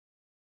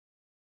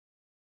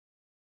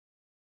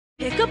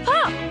Pick a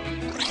pup.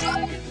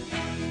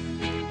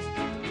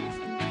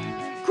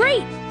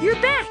 Great, you're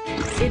back.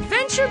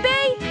 Adventure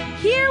Bay,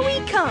 here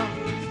we come.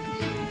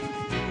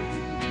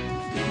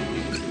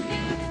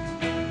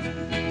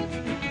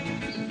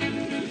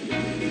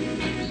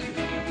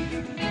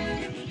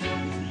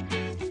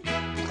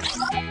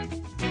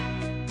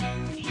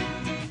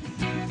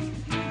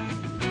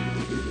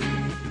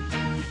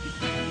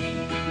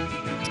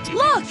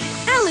 Look,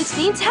 Alex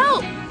needs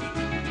help.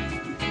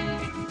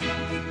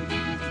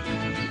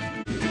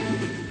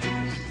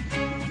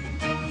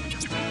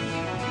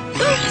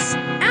 Oops,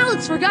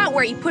 Alex forgot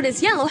where he put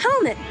his yellow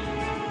helmet.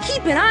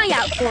 Keep an eye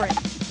out for it.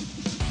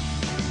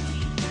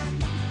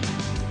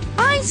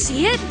 I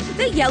see it,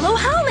 the yellow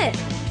helmet.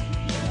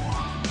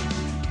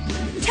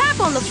 Tap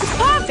on the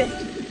coffin.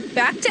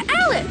 Back to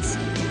Alex.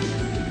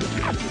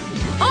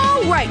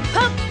 All right,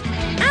 pup.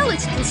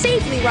 Alex can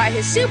safely ride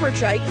his super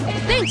trike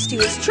thanks to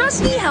his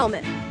trusty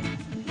helmet.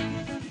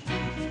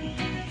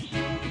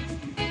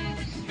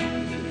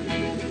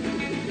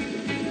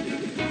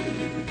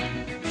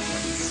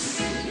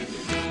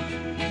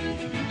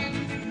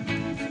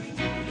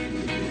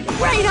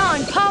 Right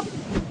on, pup!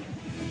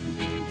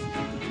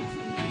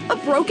 A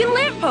broken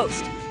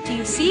lamppost. Do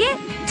you see it?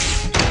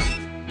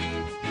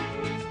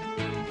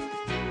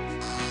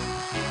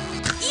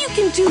 You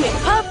can do it,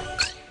 pup!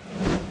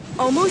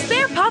 Almost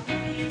there, pup!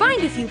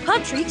 Find a few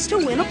pup treats to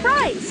win a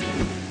prize.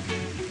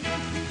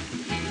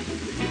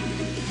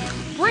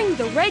 Bring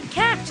the red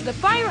cap to the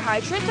fire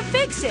hydrant to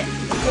fix it.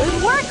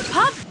 Good work,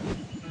 pup!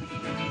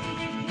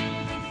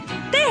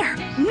 There!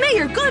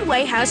 Mayor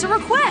Goodway has a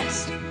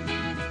request.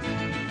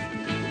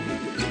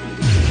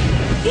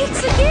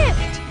 It's a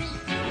gift!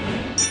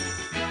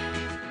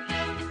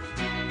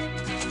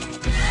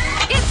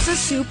 It's a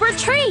super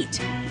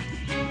treat!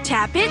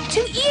 Tap it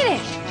to eat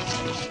it.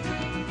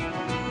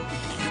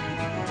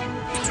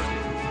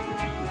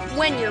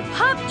 When your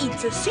pup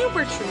eats a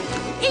super treat,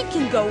 it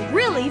can go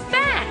really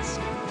fast.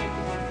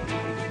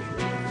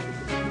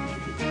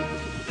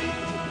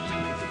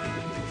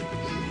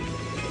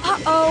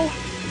 Uh-oh,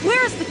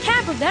 where's the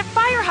cap of that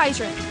fire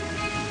hydrant?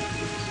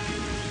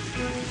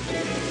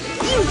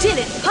 You did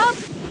it, pup!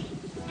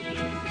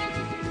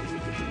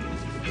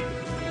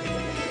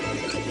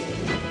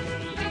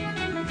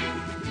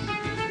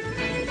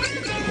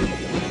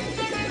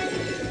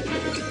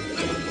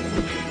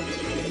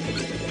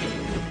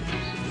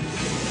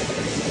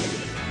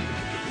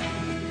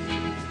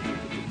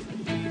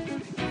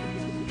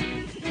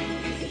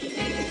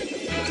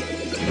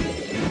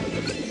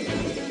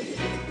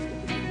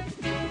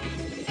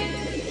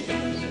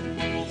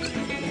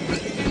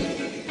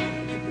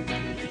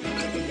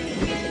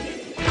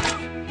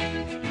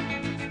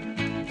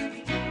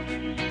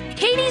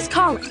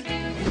 Calling.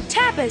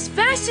 Tap as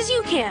fast as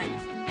you can.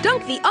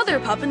 Dunk the other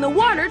pup in the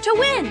water to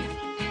win.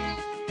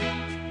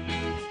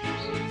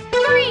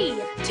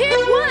 3, 2,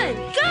 1,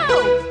 go!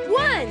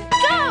 1,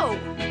 go!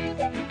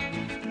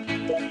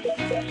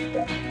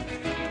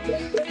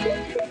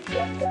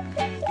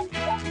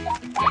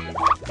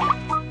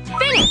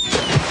 Finish!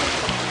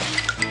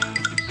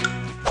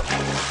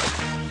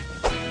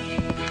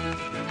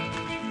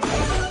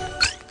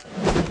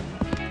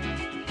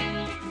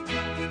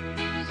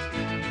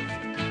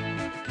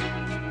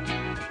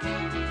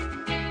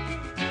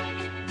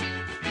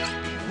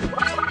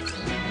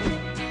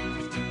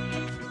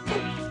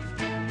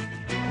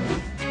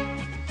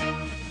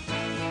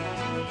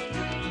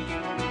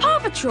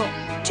 Patrol,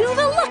 to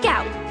the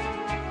lookout!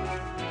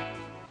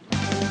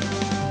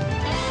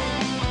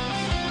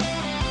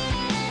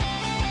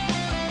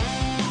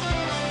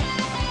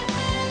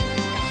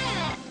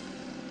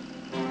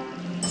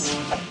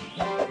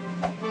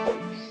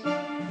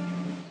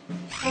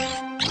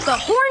 The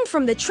horn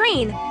from the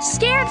train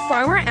scared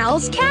Farmer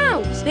Al's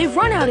cows. They've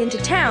run out into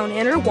town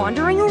and are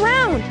wandering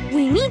around.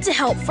 We need to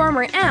help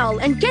Farmer Al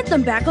and get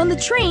them back on the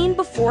train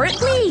before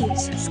it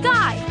leaves.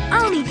 Sky,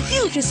 I'll need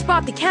you to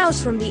spot the cows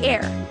from the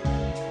air.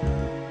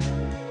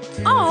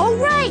 All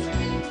right!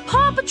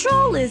 Paw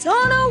Patrol is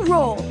on a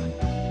roll!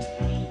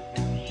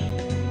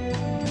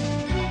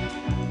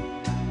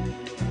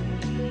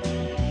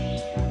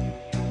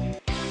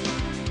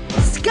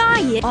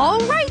 Sky, all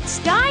right,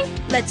 Sky!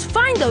 Let's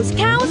find those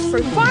cows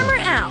for Farmer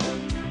Al.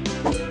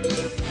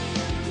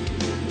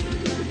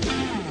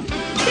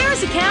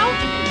 There's a cow!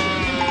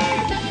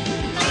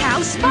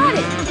 Cow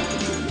spotted!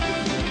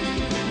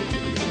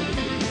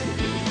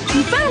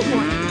 You found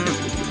one!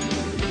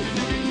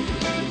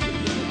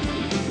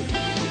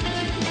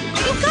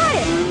 Got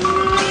it!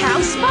 Cow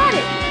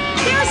spotted!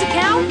 There's a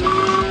cow!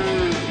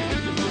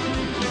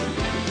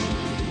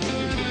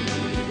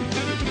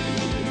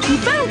 You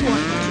found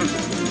one!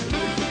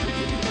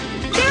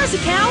 There's a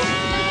cow!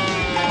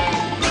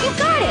 You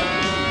got it!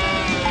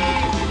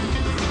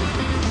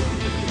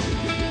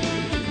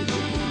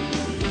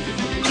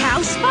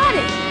 Cow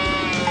spotted!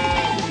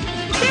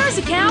 There's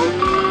a cow!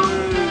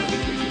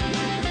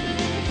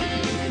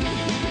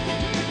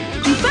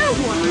 You found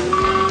one!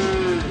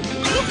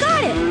 You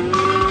got it!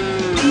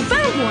 You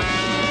found one!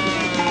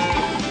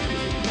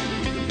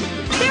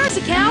 There's a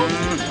a cow?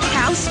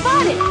 Cow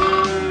spotted!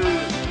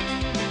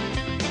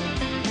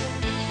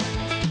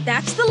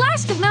 That's the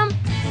last of them!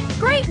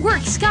 Great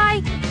work,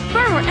 Sky!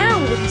 Farmer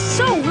Owl will be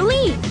so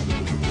relieved!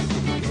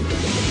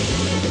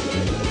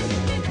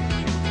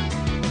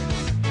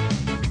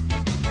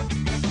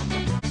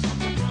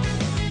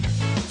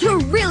 You're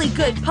really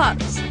good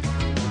pups!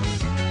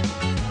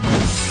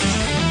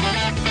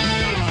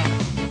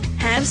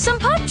 Have some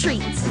pup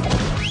treats!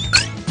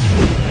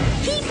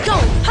 Keep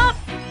going, pup!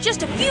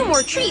 Just a few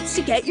more treats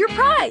to get your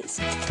prize!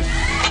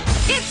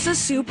 It's a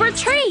super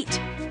treat!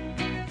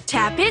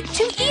 Tap it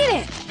to eat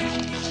it!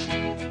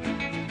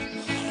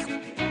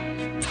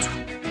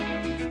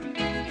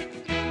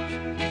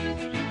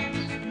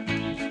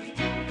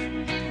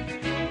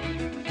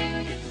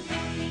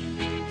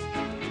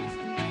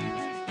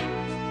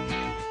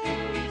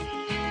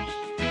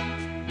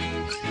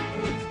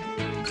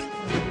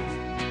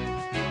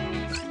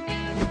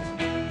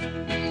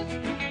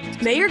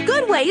 Mayor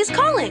Goodway is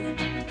calling!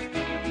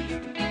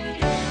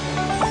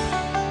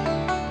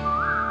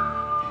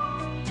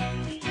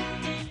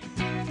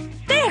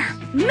 There!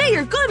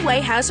 Mayor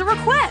Goodway has a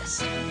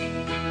request!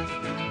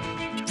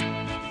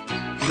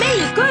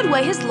 Mayor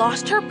Goodway has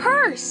lost her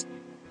purse!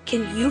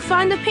 Can you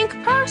find the pink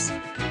purse?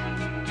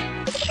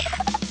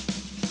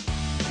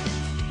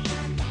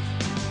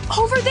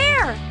 Over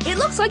there! It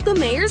looks like the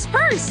mayor's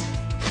purse!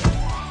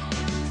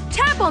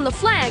 Tap on the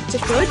flag to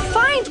good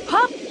find,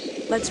 pup!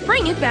 Let's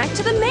bring it back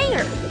to the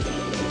mayor.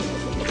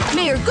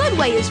 Mayor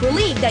Goodway is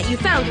relieved that you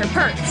found her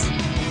purse.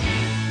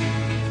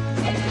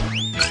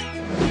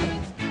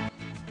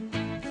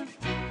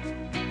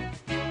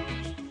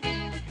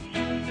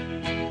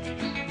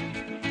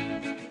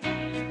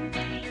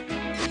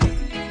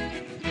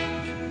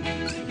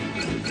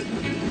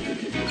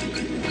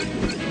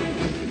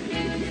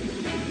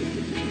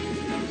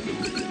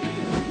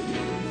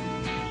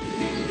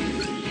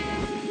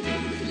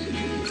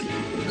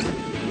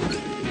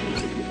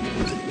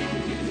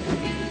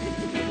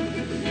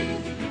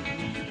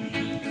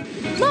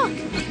 Look,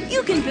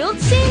 you can build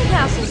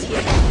sandcastles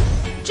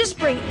here. Just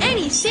bring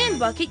any sand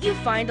bucket you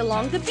find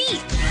along the beach.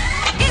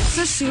 It's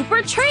a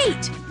super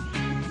treat.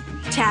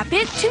 Tap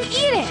it to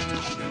eat it.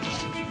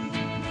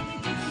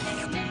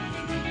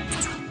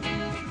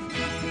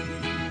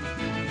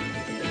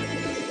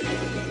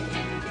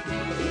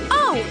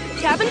 Oh,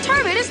 Captain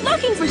Turbot is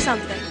looking for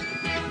something.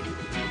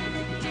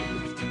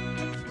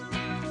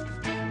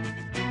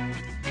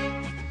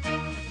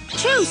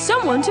 Choose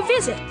someone to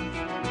visit.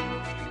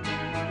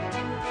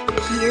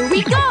 Here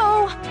we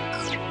go!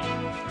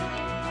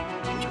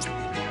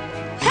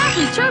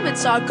 Captain Turbot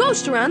saw a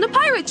ghost around a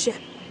pirate ship.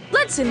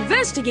 Let's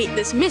investigate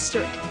this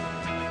mystery.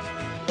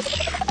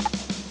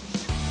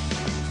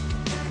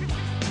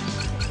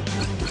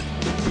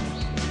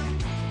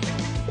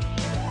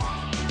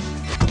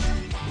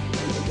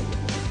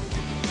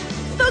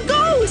 The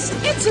ghost!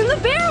 It's in the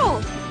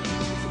barrel!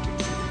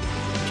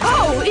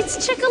 Oh, it's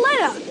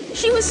Chicoletta!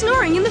 She was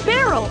snoring in the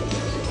barrel.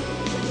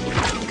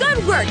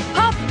 Good work,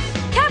 pup!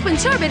 Captain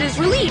Turbot is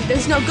relieved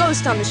there's no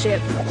ghost on the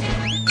ship.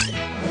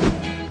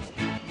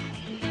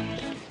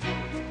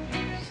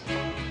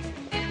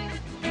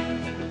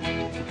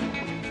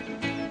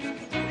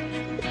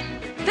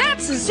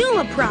 That's a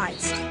Zuma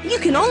prize. You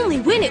can only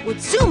win it with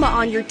Zuma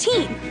on your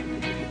team.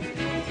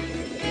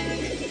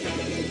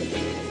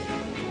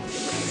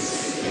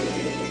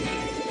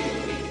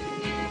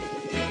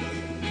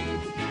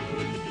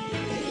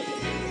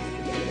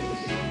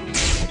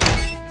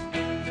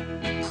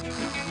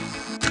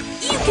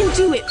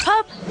 Do it,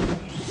 pup!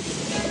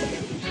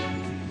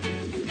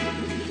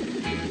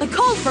 A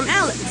call from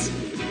Alex.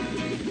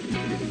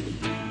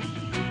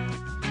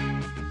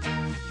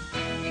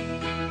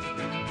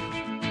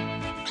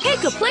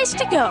 Pick a place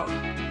to go.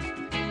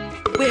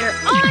 We're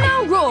on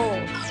a roll.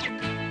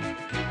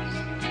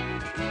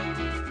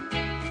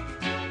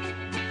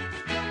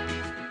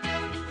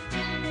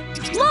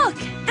 Look!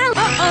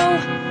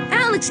 Uh-oh!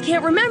 Alex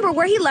can't remember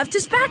where he left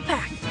his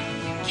backpack.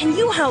 Can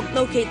you help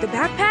locate the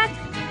backpack?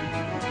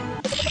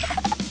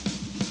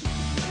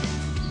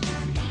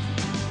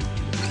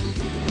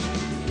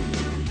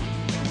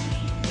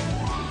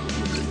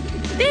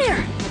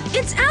 There!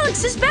 It's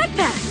Alex's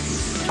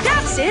backpack!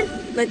 That's it!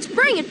 Let's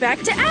bring it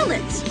back to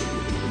Alex!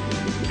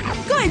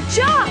 Good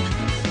job!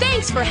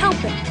 Thanks for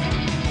helping!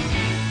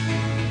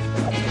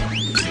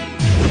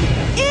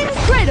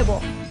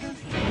 Incredible!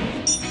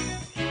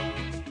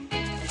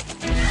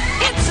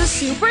 It's a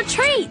super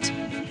treat!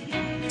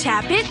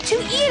 Tap it to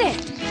eat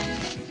it!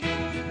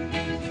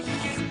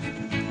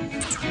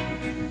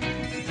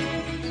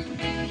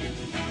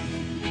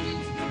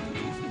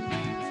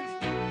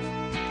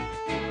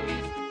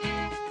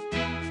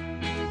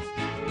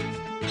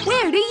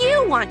 Where do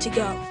you want to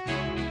go?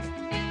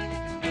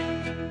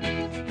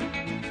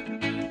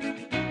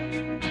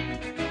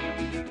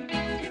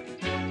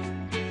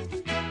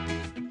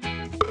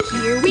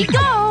 Here we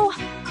go!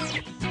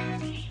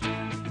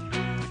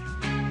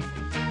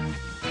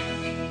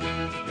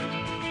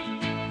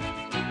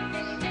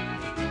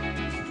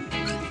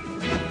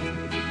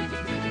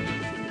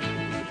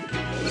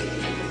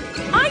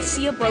 I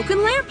see a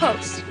broken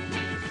lamppost.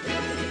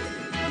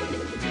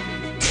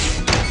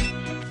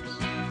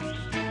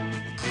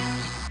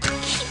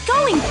 Keep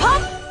going,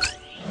 Pup!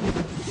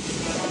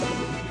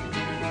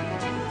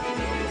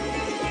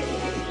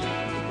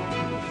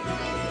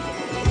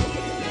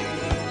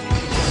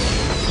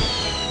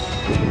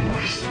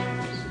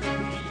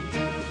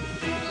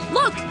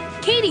 Look,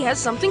 Katie has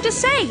something to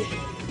say.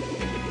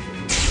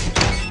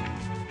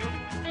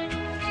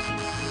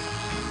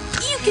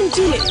 You can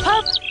do it,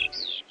 Pup!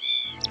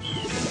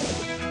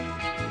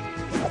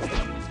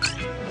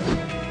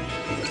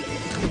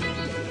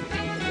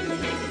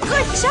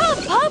 Good job,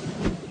 Pup!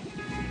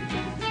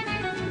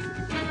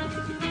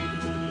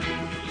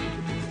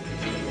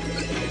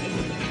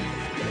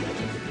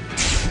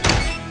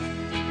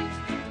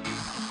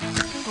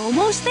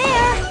 Almost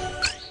there!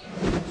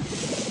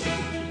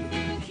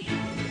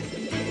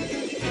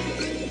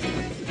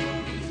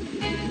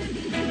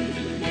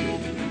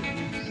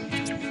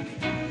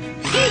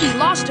 Katie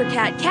lost her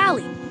cat,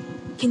 Callie.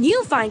 Can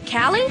you find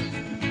Callie?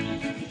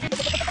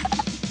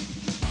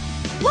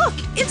 Look,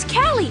 it's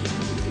Callie!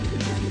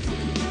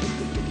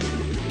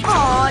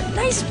 Aw,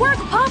 nice work,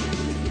 Pup!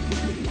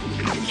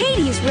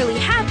 Katie is really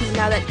happy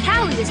now that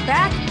Callie is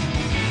back.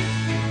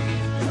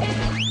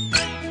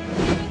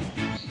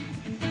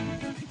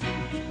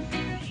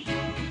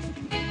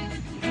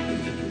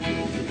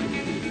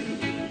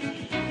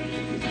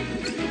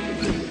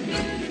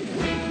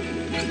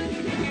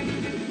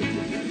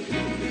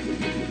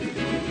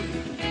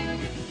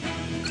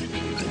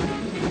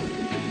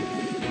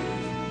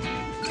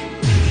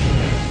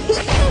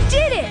 You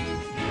did it!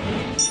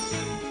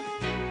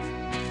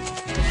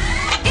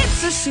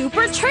 It's a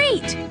super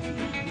treat!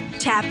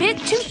 Tap it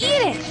to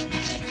eat it!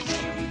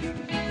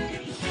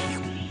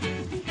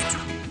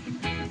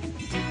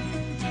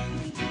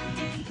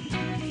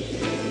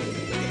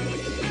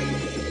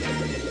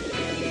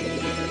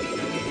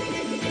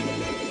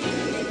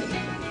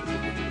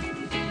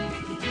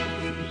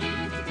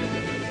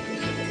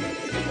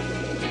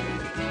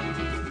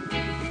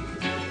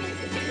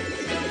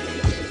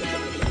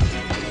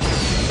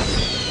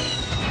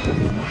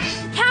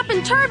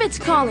 Captain Turbot's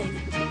calling!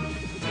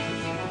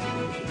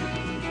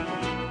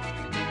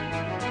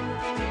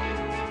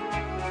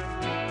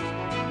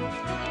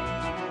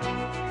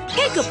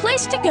 Pick a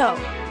place to go.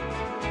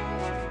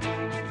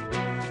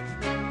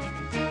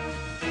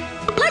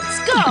 Let's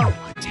go!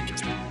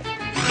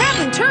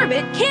 Captain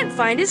Turbot can't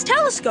find his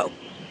telescope.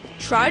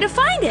 Try to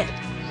find it.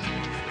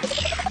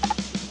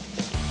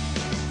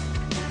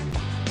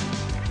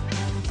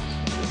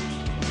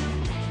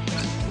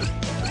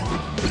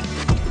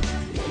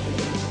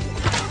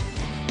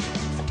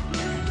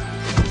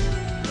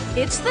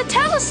 It's the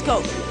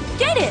telescope.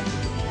 Get it!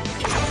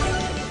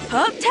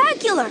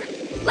 Pup-tacular!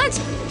 Let's...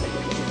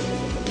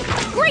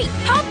 Great,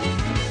 Pup!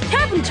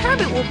 Captain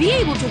Turbot will be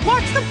able to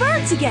watch the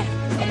birds again.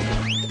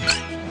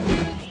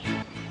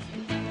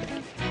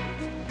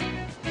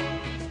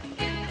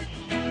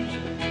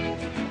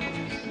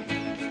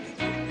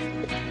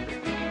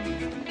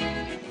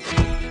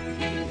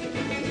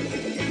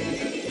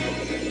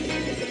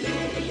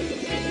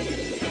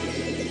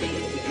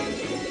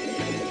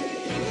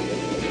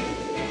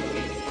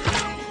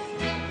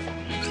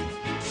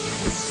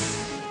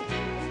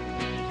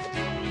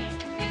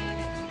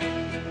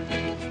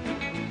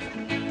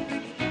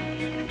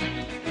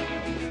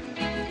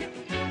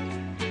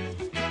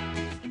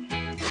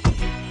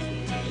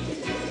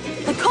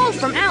 A call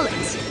from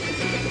Alex.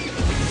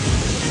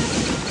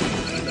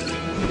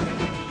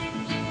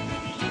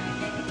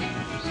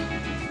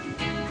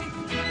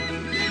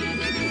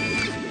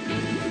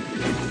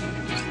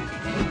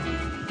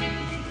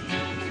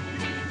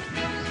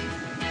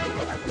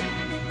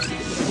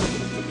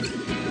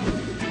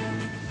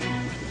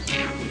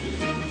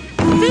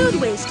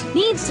 Food waste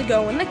needs to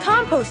go in the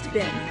compost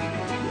bin.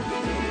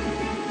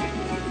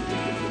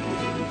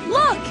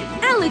 Look!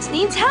 Alex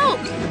needs help!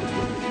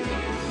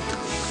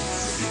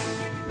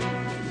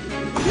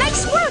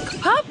 Nice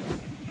work, Pup!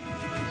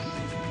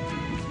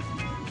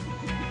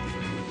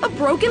 A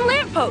broken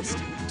lamppost.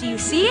 Do you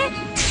see it?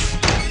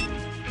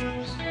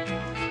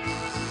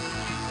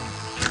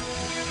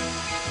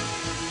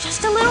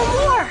 Just a little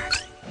more.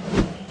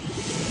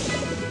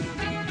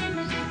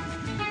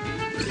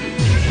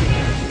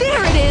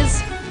 There it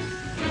is!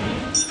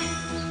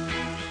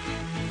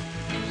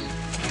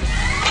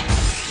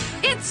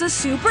 It's a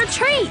super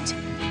treat!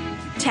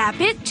 Tap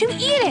it to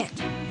eat it!